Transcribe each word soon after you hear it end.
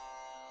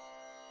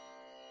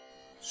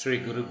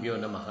Shri Gurubhyo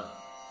Namaha.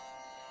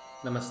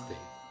 Namaste.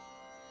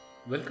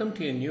 Welcome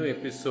to a new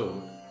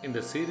episode in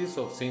the series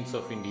of Saints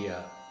of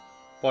India,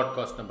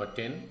 podcast number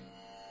 10.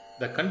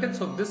 The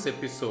contents of this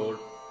episode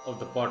of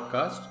the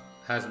podcast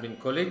has been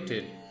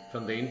collated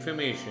from the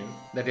information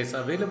that is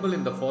available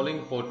in the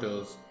following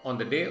portals on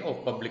the day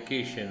of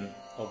publication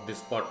of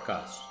this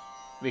podcast: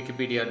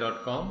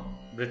 Wikipedia.com,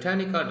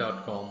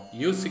 Britannica.com,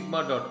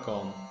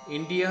 usigma.com,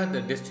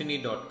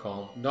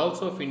 IndiaTheDestiny.com,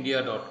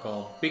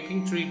 DollsOfIndia.com,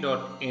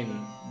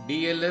 PickingTree.in,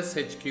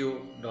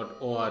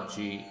 DLSHQ.org,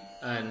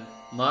 and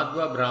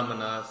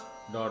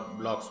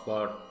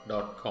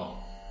madhvabrahmanas.blogspot.com.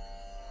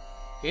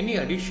 Any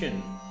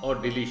addition or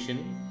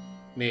deletion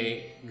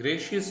may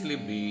graciously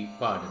be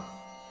pardoned.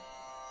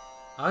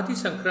 Adi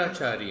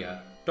Shankaracharya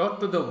taught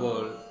to the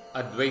world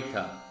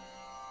Advaita.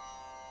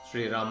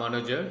 Sri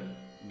Ramanujar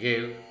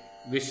gave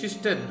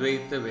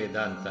Vishishtadvaita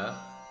Vedanta,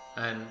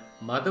 and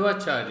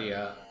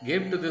Madhvacharya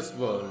gave to this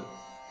world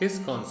his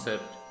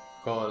concept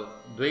called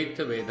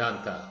Dvaita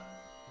Vedanta.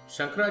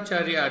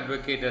 Shankaracharya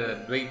advocated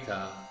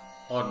Advaita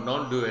or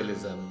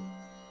non-dualism.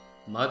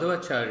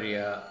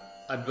 Madhvacharya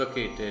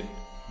advocated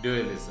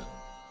dualism.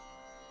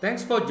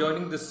 Thanks for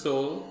joining the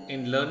soul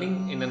in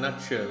learning in a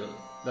nutshell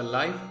the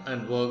life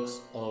and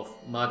works of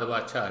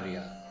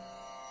Madhvacharya.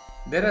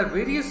 There are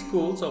various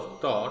schools of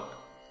thought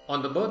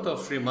on the birth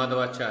of Sri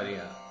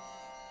Madhvacharya.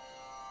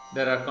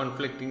 There are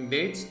conflicting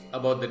dates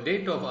about the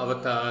date of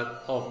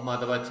avatar of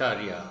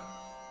Madhvacharya.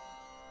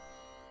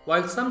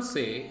 While some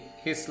say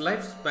his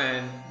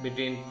lifespan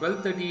between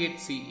 1238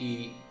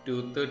 CE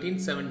to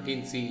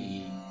 1317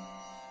 CE,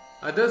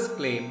 others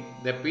claim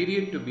the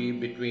period to be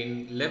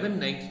between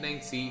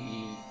 1199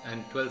 CE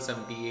and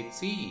 1278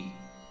 CE.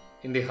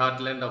 In the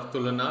heartland of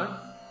Tulunad,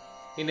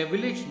 in a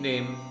village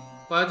named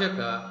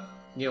Pajaka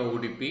near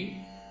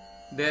Udupi,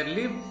 there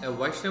lived a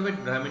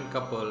Vaishnavite Brahmin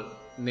couple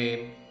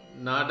named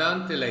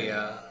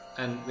Nadantilaya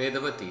and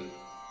Vedavati.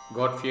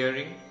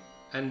 God-fearing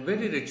and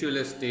very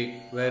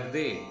ritualistic were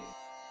they.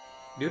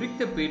 During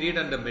the period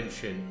under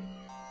mention,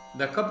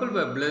 the couple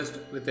were blessed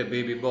with a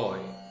baby boy.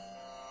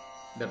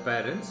 The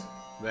parents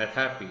were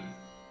happy.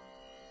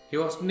 He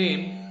was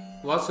named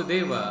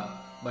Vasudeva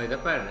by the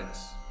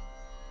parents.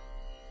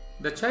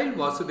 The child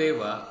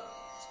Vasudeva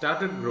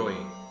started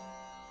growing.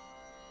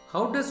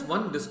 How does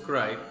one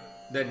describe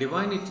the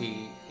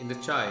divinity in the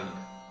child?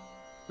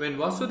 When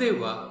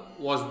Vasudeva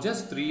was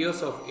just 3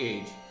 years of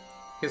age,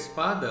 his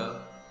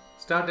father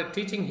started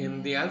teaching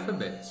him the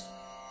alphabets.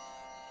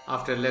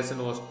 After a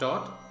lesson was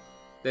taught,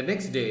 the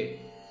next day,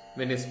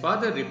 when his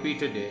father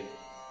repeated it,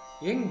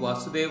 young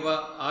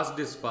Vasudeva asked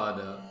his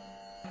father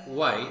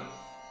why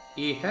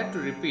he had to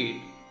repeat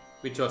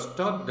which was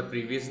taught the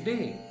previous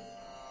day.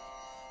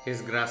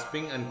 His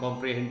grasping and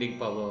comprehending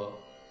power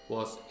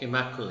was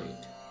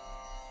immaculate.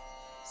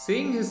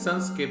 Seeing his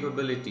son's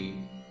capability,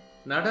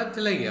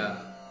 Nadatilaya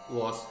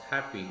was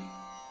happy.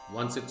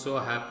 Once it so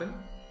happened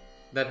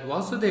that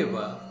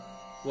Vasudeva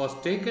was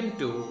taken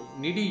to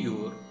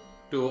Nidiyur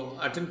to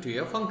attend to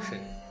a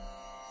function.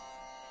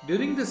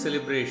 During the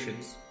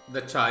celebrations,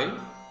 the child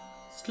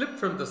slipped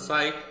from the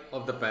sight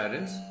of the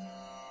parents,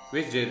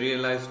 which they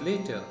realized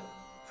later.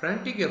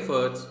 Frantic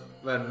efforts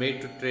were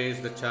made to trace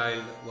the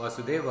child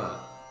Vasudeva.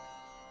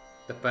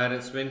 The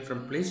parents went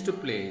from place to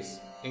place,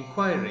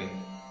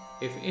 inquiring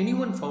if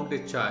anyone found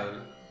a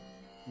child,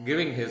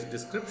 giving his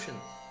description.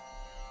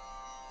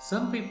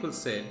 Some people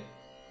said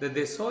that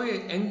they saw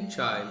a young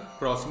child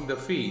crossing the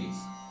fields.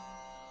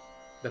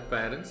 The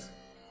parents,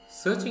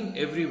 searching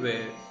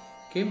everywhere,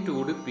 came to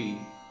Udupi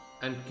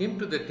and came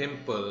to the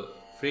temple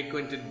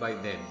frequented by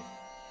them,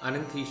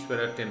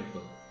 Anantheshwara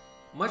temple.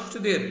 Much to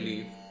their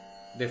relief,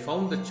 they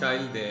found the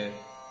child there,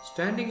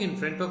 standing in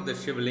front of the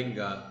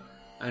Shivalinga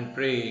and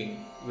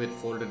praying with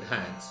folded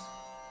hands.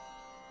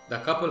 The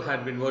couple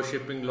had been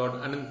worshipping Lord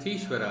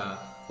Anantheshwara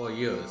for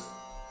years.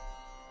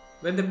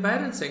 When the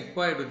parents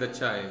inquired with the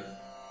child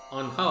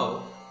on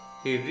how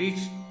he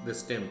reached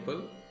this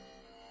temple,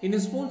 in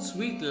his own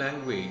sweet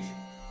language,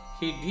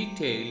 he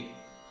detailed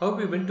how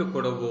he went to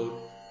Kodavur,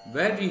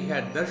 where he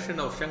had darshan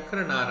of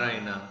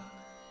Shankaranarayana,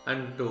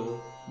 and to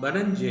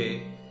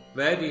Bananje,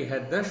 where he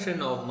had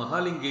darshan of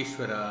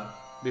Mahalingeshwara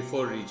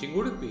before reaching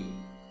Udupi.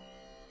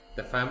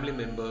 The family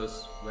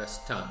members were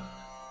stunned.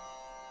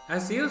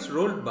 As years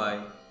rolled by,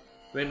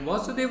 when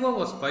Vasudeva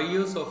was 5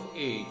 years of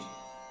age,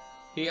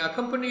 he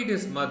accompanied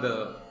his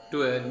mother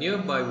to a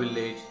nearby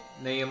village,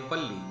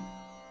 Nayampalli.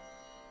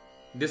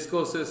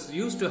 Discourses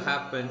used to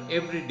happen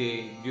every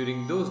day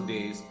during those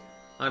days,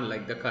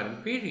 unlike the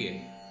current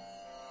period.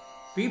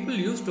 People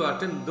used to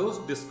attend those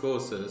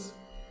discourses,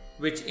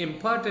 which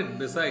imparted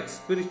besides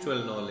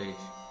spiritual knowledge,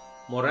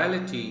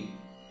 morality,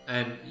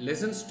 and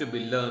lessons to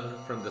be learned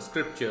from the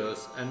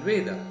scriptures and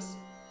Vedas.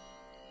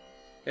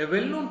 A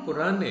well-known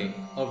Puranic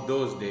of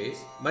those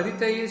days,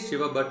 Maritaye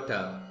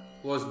Shivabhatta,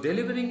 was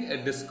delivering a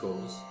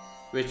discourse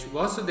which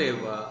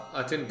Vasudeva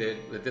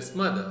attended with his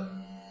mother.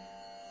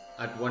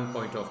 At one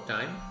point of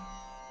time,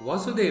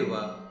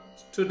 Vasudeva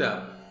stood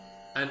up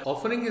and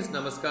offering his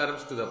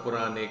namaskarams to the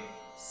Puranic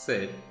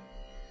said,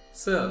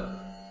 "Sir,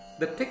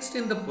 the text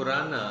in the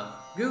Purana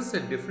gives a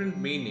different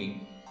meaning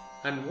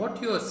and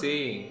what you are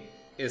saying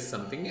is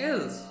something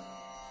else.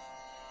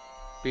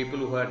 People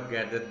who had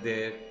gathered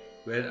there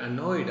were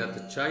annoyed at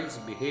the child's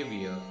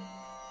behavior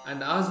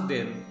and asked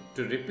him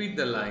to repeat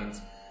the lines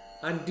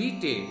and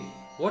detail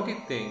what he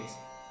thinks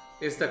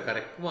is the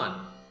correct one.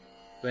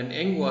 When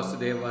young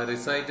Vasudeva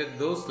recited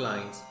those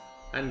lines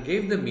and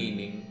gave the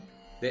meaning,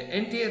 the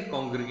entire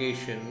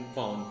congregation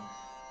found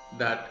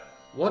that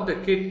what the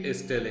kid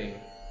is telling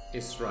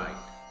is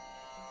right.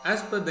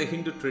 As per the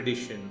Hindu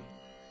tradition,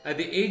 at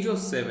the age of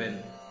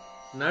 7,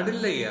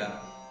 Nadillaya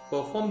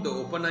performed the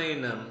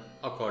Upanayanam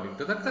according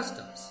to the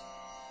customs.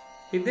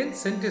 He then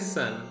sent his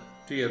son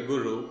to a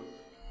guru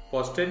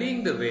for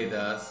studying the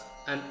Vedas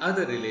and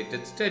other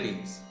related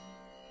studies.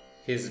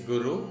 His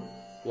guru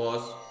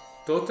was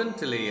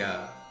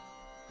Totantilaya,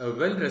 a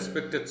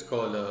well-respected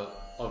scholar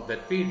of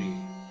that period.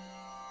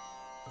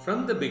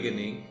 From the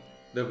beginning,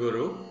 the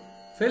guru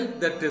felt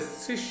that his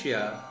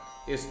Shishya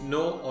is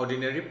no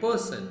ordinary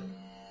person.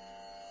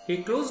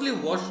 He closely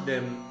watched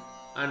him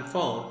and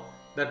found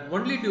that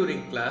only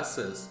during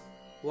classes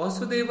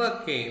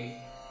Vasudeva came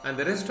and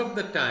the rest of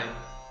the time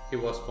he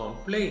was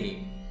found playing.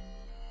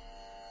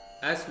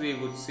 As we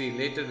would see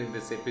later in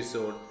this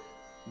episode,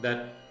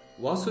 that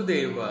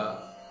Vasudeva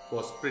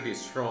was pretty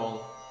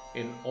strong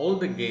in all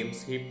the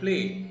games he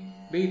played,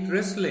 be it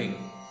wrestling,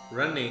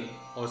 running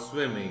or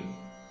swimming.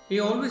 He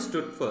always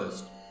stood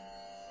first.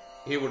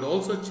 He would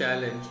also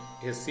challenge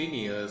his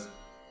seniors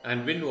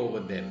and win over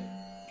them.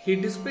 He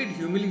displayed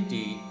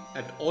humility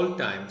at all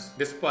times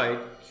despite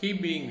he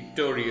being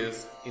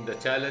victorious in the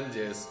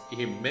challenges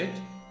he met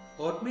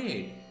or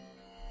made.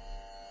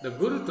 The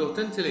Guru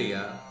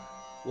Totantilaya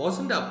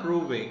wasn't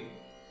approving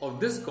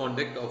of this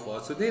conduct of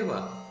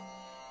Vasudeva.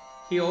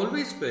 He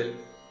always felt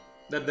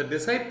that the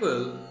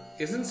disciple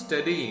isn't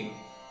studying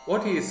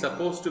what he is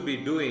supposed to be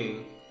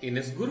doing in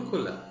his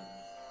Gurukula.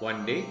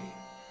 One day,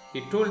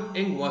 he told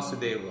young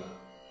Vasudeva,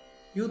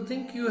 "You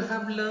think you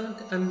have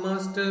learnt and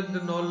mastered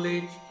the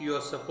knowledge you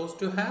are supposed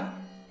to have?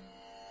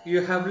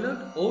 You have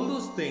learnt all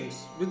those things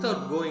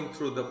without going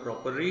through the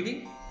proper reading?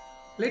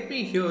 Let me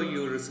hear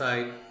you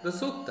recite the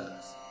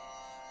Suktas."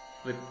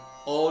 With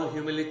all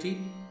humility,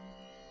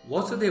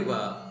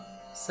 Vasudeva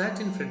sat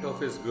in front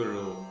of his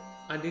Guru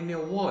and in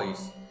a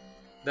voice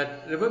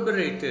that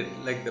reverberated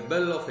like the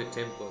bell of a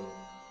temple,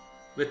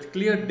 with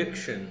clear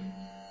diction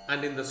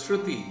and in the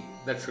Shruti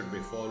that should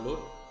be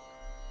followed,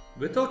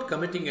 without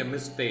committing a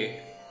mistake,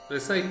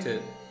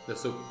 recited the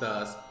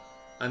Suktas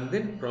and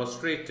then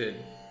prostrated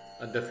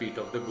at the feet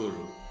of the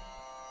Guru.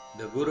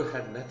 The Guru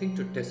had nothing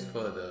to test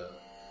further,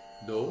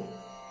 though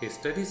his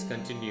studies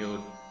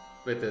continued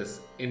with his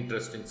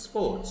interest in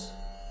sports.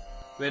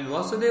 When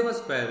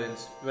Vasudeva's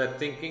parents were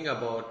thinking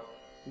about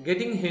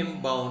getting him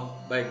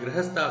bound by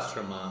Grihastha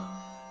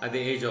at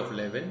the age of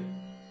 11,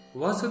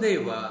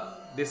 Vasudeva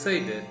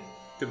decided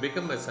to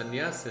become a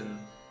sannyasin,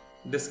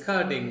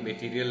 discarding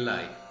material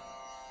life.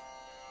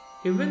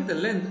 He went the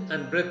length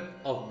and breadth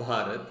of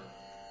Bharat,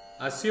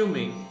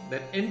 assuming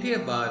that entire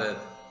Bharat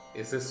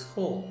is his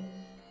home.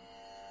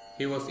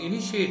 He was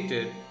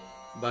initiated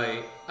by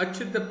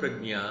Achyuta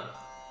Prajna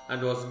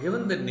and was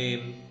given the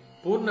name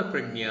Purna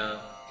Prajna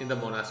in the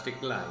monastic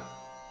life.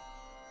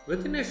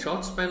 Within a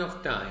short span of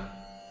time,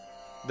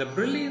 the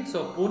brilliance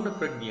of Purna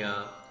Prajna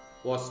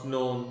was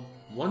known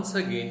once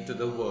again to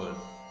the world.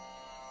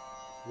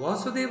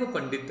 Vasudeva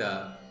Pandita,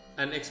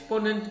 an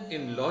exponent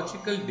in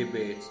logical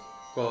debates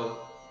called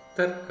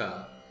Tarka,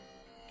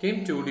 came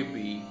to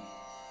Udupi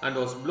and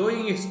was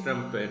blowing his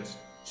trumpets,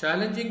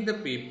 challenging the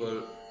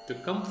people to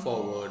come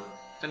forward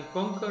and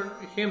conquer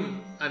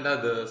him and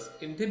others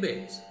in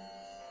debates.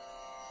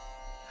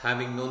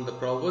 Having known the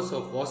prowess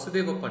of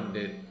Vasudeva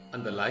Pandit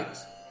and the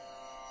likes,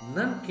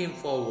 none came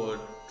forward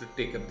to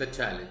take up the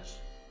challenge.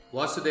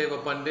 Vasudeva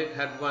Pandit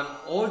had won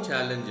all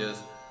challenges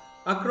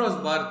across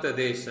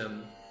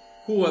Bharatadesham,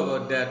 whoever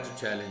dared to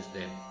challenge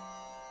them.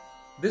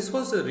 This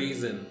was the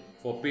reason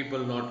for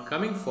people not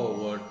coming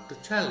forward to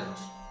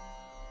challenge.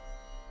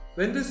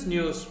 When this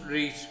news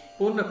reached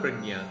Purna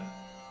Prajna,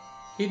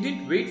 he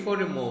didn't wait for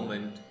a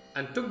moment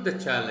and took the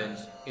challenge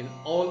in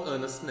all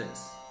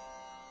earnestness.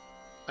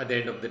 At the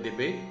end of the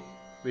debate,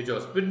 which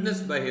was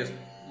witnessed by his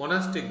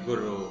monastic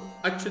guru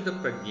Achyuta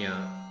Prajna,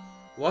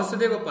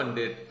 Vasudeva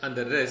Pandit and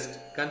the rest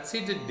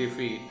conceded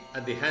defeat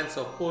at the hands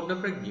of Purna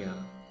Prajna.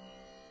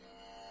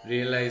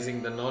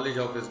 Realizing the knowledge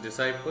of his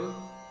disciple,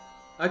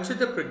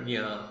 Achyuta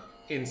Prajna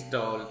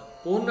installed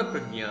Purna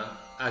Prajna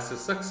as a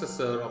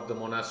successor of the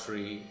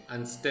monastery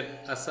and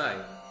stepped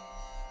aside.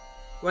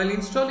 While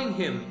installing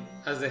him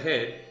as the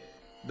head,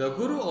 the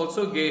Guru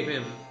also gave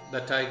him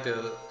the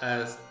title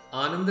as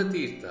Ananda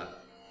Tirtha.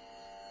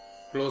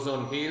 Close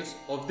on heels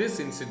of this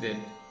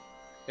incident,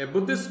 a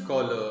Buddhist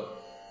scholar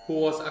who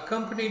was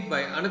accompanied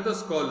by another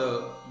scholar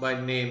by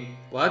name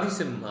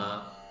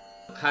Vadisimha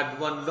had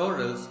won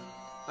laurels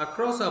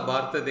across our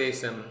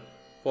Bharatadesham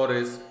for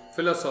his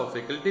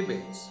philosophical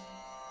debates.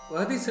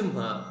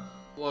 Vadisimha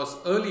was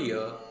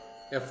earlier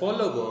a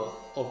follower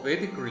of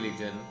Vedic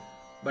religion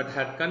but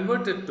had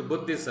converted to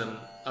Buddhism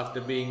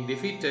after being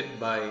defeated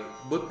by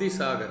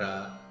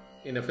Buddhisagara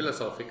in a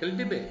philosophical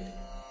debate.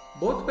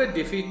 Both were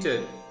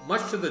defeated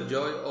much to the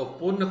joy of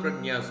Purna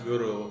Prajna's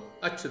guru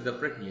Achyuta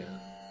Prajna.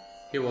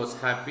 He was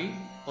happy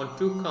on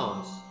two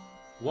counts.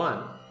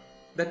 One,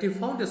 that he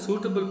found a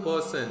suitable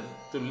person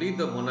to lead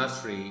the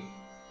monastery,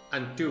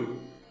 and two,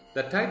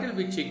 the title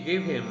which he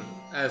gave him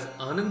as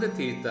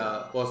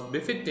Anandatirtha was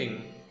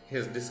befitting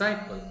his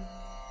disciple.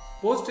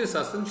 Post his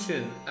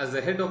ascension as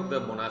the head of the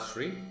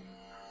monastery,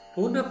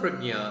 Purna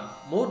Prajna,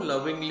 more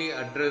lovingly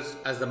addressed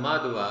as the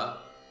Madhava,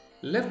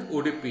 left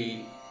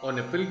Udupi on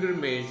a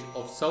pilgrimage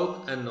of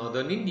South and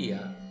Northern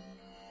India.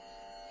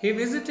 He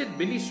visited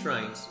many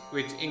shrines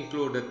which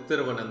included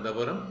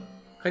Thiruvananthapuram,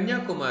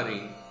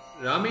 Kanyakumari,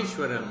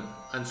 Rameshwaram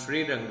and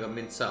Srirangam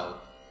in South.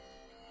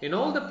 In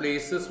all the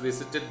places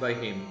visited by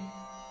him,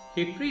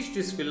 he preached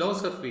his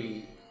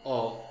philosophy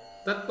of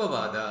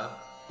Tattvavada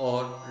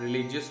or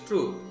religious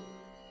truth.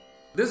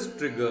 This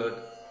triggered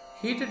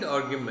heated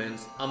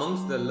arguments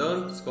amongst the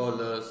learned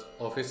scholars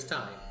of his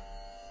time.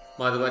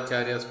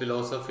 Madhvacharya's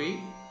philosophy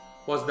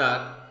was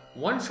that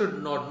one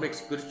should not mix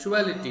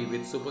spirituality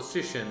with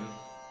superstition,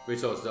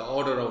 which was the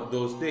order of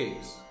those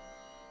days.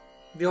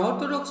 The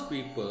orthodox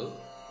people,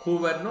 who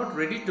were not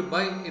ready to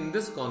buy in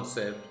this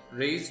concept,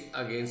 raised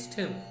against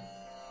him.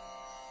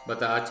 But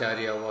the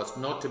Acharya was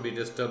not to be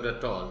disturbed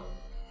at all.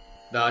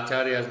 The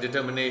Acharya's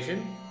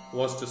determination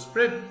was to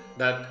spread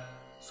that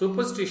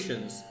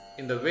superstitions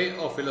in the way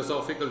of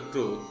philosophical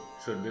truth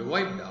should be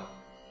wiped out.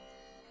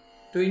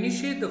 To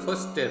initiate the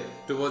first step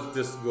towards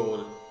this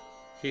goal,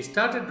 he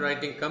started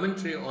writing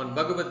commentary on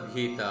Bhagavad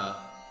Gita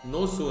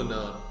no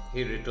sooner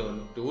he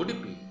returned to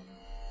Udupi.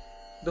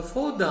 The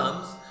four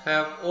Dhams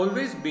have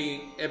always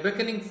been a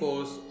beckoning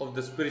force of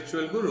the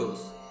spiritual gurus.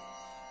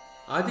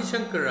 Adi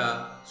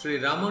Shankara, Sri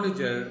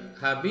Ramanujar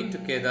have been to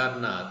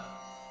Kedarnath.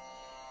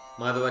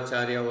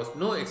 Madhvacharya was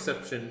no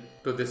exception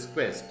to this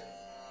quest.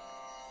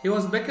 He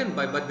was beckoned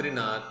by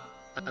Badrinath,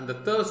 and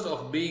the thirst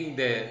of being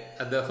there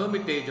at the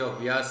hermitage of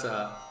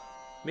Vyasa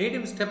made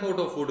him step out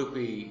of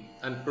Udupi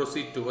and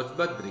proceed towards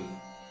Badri.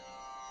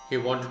 He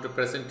wanted to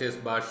present his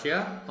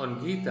Bhashya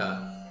on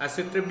Gita as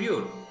a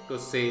tribute to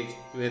sage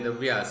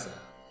Vedavyasa.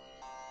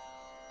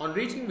 On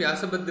reaching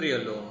Vyasabadri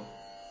alone,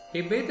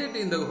 he bathed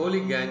in the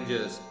holy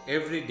Ganges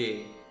every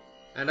day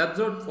and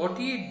observed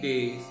 48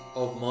 days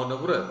of Mauna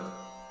Vrat.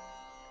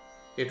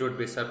 It would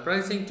be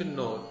surprising to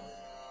note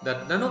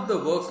that none of the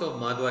works of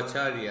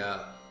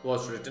Madhvacharya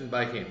was written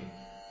by him.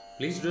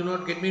 Please do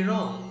not get me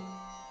wrong.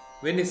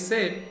 When he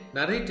said,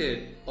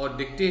 narrated or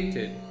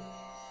dictated,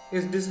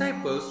 his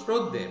disciples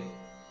wrote them.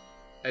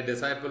 A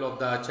disciple of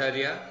the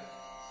Acharya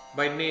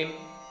by name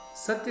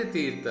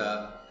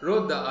Satyatirtha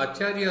wrote the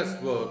Acharya's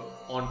work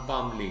on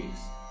palm leaves.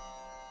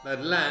 The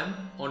lamp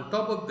on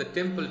top of the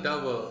temple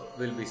tower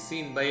will be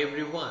seen by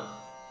everyone.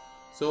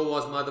 So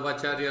was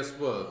Madhvacharya's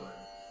work.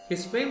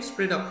 His fame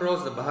spread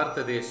across the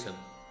Bharatadesham.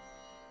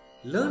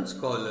 Learned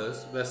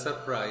scholars were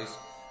surprised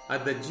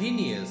at the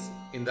genius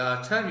in the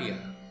Acharya.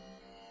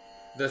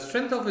 The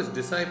strength of his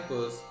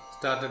disciples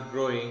started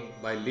growing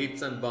by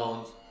leaps and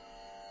bounds,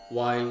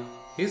 while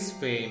his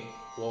fame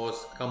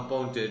was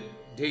compounded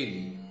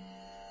daily.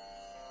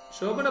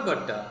 Shobana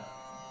Bhatta,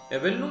 a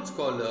well-known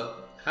scholar,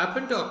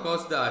 happened to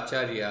accost the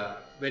Acharya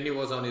when he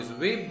was on his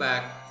way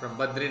back from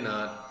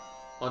Badrinath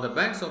on the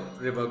banks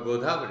of river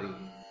Godavari.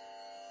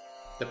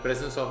 The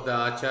presence of the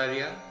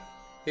Acharya,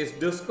 his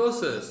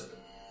discourses,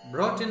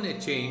 brought in a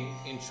change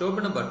in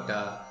Shobana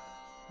Bhatta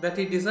that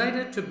he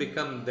decided to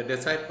become the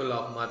disciple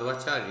of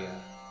Madhvacharya.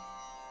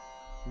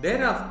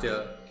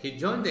 Thereafter, he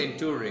joined the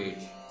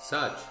entourage.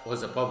 Such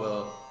was the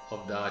power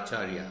of the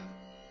Acharya.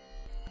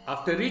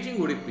 After reaching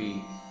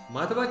Udupi,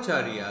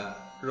 Madhvacharya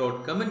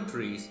wrote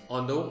commentaries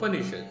on the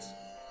Upanishads.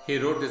 He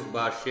wrote his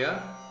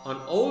Bhashya on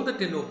all the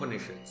 10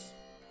 Upanishads.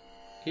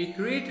 He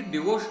created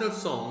devotional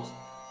songs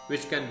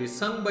which can be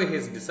sung by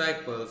his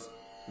disciples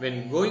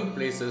when going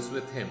places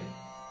with him.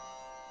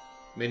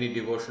 Many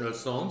devotional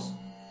songs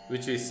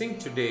which we sing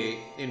today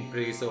in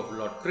praise of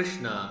Lord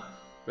Krishna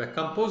were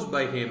composed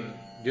by him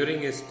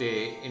during his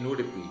stay in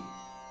Udupi.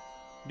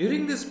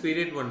 During this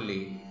period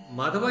only,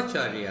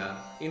 Madhvacharya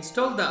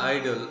installed the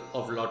idol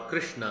of Lord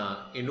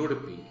Krishna in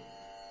Udupi.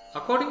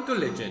 According to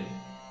legend,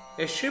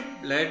 a ship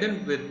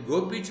laden with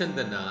Gopi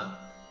Chandana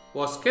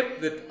was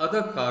kept with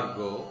other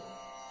cargo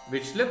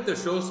which left the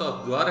shores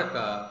of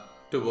Dwaraka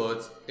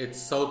towards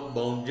its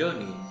southbound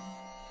journey.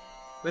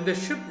 When the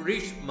ship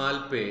reached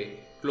Malpe,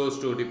 close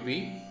to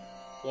Udupi,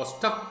 was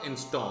stuck in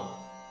storm.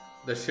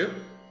 The ship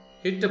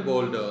hit a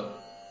boulder,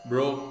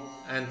 broke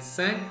and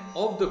sank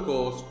off the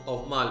coast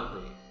of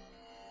Malpe.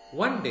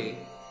 One day,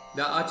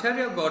 the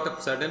Acharya got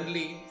up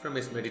suddenly from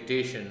his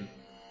meditation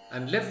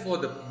and left for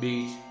the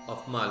beach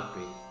of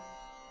Malpe.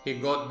 He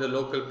got the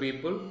local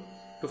people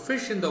to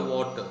fish in the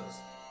waters,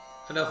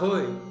 and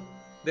ahoy,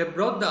 they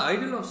brought the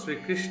idol of Sri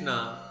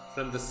Krishna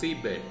from the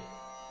seabed.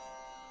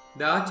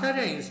 The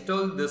Acharya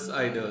installed this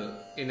idol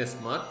in his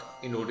mutt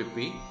in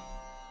Udupi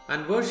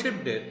and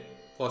worshipped it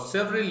for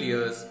several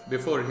years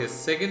before his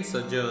second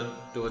sojourn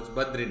towards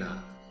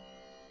Badrinath.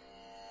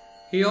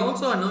 He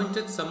also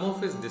anointed some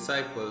of his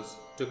disciples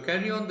to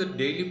carry on the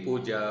daily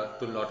puja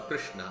to Lord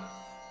Krishna.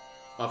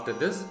 After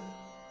this,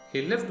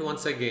 he left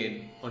once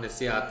again on his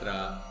yatra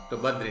to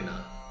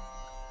Badrinath.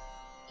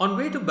 On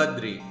way to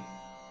Badri,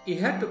 he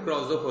had to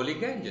cross the holy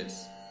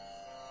Ganges.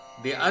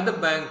 The other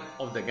bank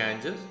of the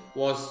Ganges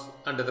was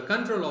under the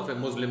control of a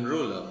Muslim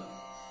ruler.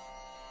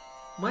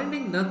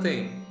 Minding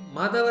nothing,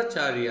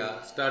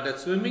 Madhavacharya started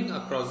swimming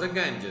across the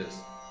Ganges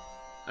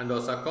and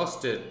was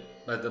accosted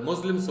by the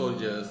Muslim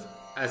soldiers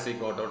as he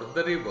got out of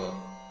the river.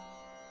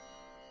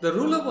 The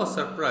ruler was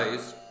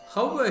surprised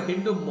how a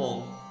Hindu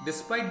monk,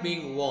 despite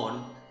being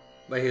warned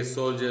by his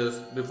soldiers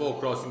before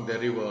crossing the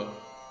river,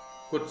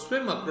 could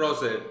swim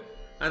across it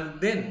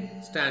and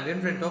then stand in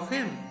front of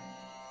him.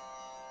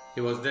 He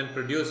was then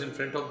produced in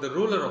front of the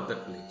ruler of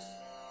that place.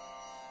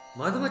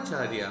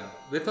 Madhavacharya,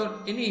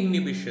 without any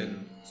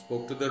inhibition,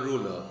 spoke to the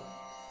ruler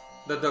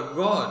that the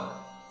God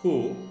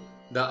who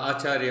the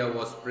Acharya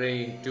was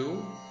praying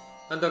to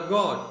and the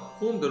God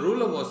whom the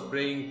ruler was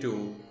praying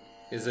to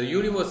is a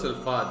universal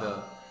Father,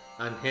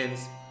 and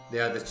hence they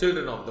are the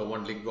children of the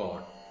only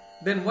God.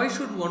 Then why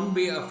should one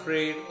be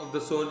afraid of the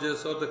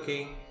soldiers or the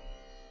king?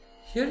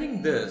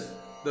 Hearing this,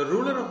 the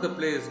ruler of the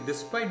place,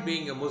 despite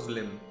being a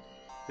Muslim,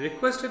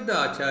 requested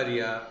the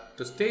Acharya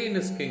to stay in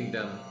his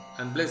kingdom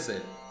and bless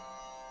it.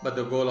 But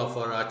the goal of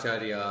our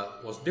Acharya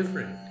was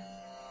different.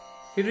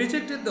 He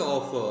rejected the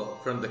offer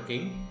from the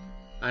king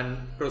and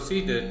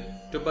proceeded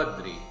to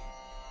Badri.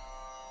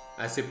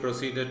 As he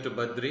proceeded to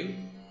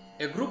Badri,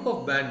 a group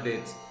of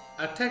bandits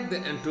attacked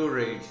the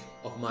entourage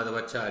of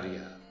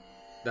Madhavacharya.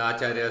 The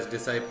Acharya's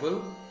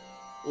disciple,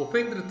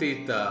 Upendra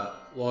Tirtha,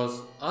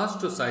 was asked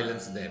to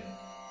silence them.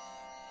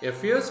 A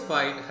fierce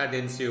fight had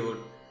ensued,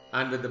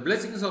 and with the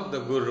blessings of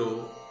the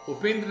Guru,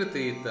 Upendra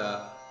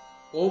Tirtha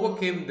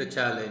overcame the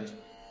challenge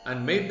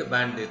and made the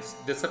bandits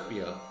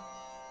disappear.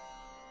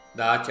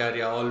 The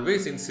Acharya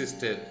always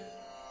insisted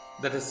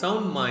that a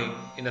sound mind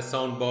in a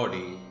sound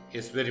body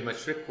is very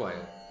much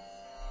required.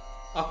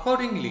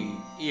 Accordingly,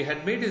 he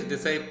had made his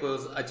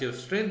disciples achieve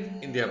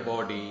strength in their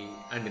body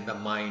and in the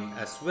mind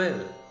as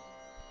well.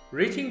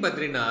 Reaching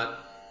Badrinath,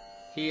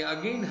 he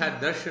again had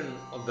darshan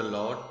of the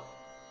Lord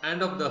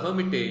and of the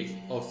hermitage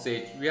of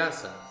sage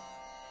Vyasa.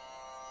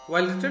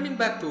 While returning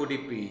back to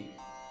Udupi,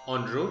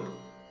 en route,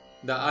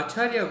 the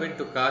Acharya went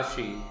to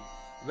Kashi,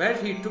 where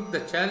he took the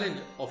challenge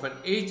of an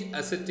aged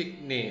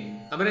ascetic named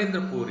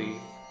Amarendra Puri,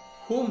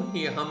 whom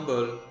he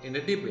humbled in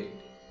a debate.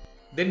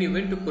 Then he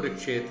went to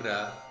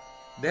Kurukshetra.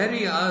 There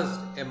he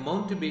asked a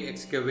mount to be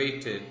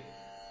excavated,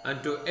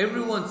 and to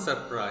everyone's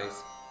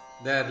surprise,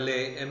 there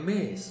lay a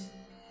mace.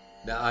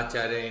 The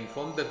Acharya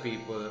informed the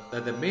people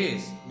that the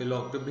mace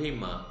belonged to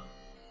Bhima.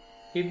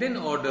 He then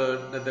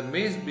ordered that the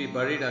mace be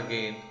buried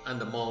again, and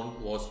the mount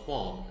was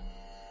formed.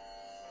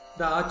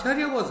 The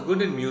Acharya was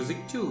good in music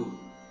too.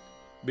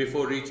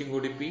 Before reaching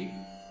Udupi,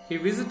 he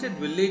visited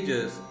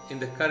villages in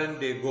the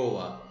current-day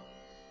Goa.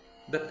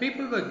 The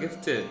people were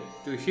gifted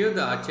to hear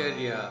the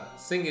Acharya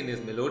sing in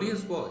his melodious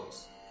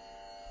voice.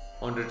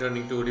 On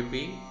returning to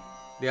Udupi,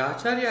 the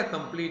Acharya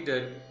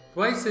completed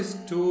twice his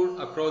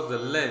tour across the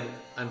length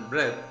and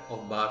breadth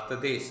of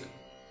Bharatadesha.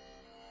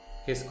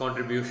 His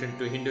contribution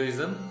to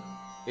Hinduism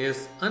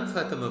is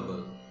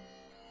unfathomable.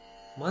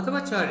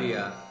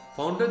 Madhavacharya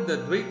founded the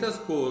Dvaita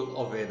school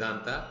of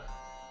Vedanta,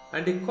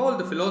 and he called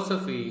the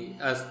philosophy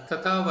as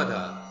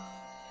Tattvada.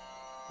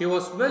 He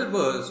was well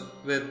versed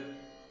with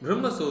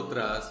Brahma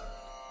Sutras,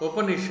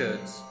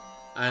 Upanishads,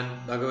 and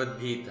Bhagavad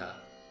Gita.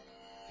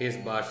 His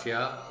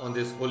bhashya on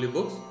these holy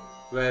books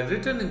were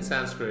written in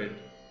Sanskrit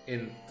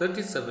in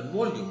 37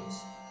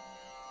 volumes.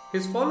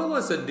 His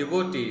followers and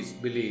devotees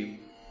believe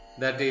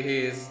that he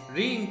is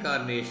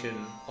reincarnation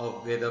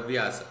of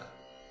Vedavyasa.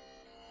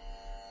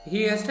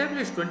 He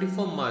established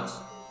 24 mutts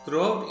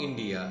throughout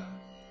India.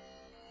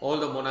 All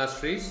the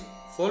monasteries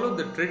followed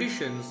the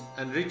traditions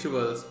and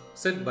rituals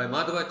set by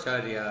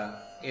Madhavacharya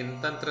in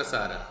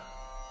Tantrasara.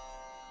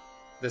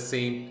 The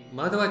saint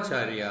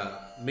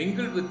Madhavacharya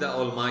mingled with the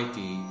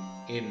Almighty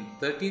in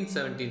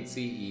 1317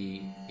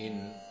 CE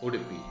in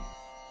Udupi.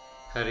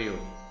 Hari Om.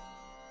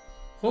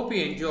 Hope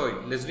you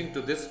enjoyed listening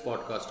to this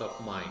podcast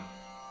of mine.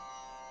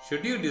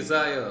 Should you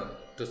desire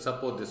to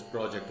support this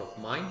project of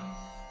mine,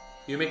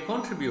 you may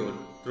contribute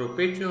through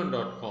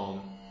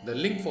patreon.com, the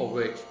link for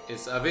which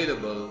is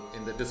available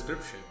in the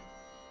description.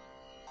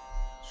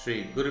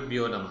 Shri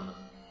Gurubhyo Namaha.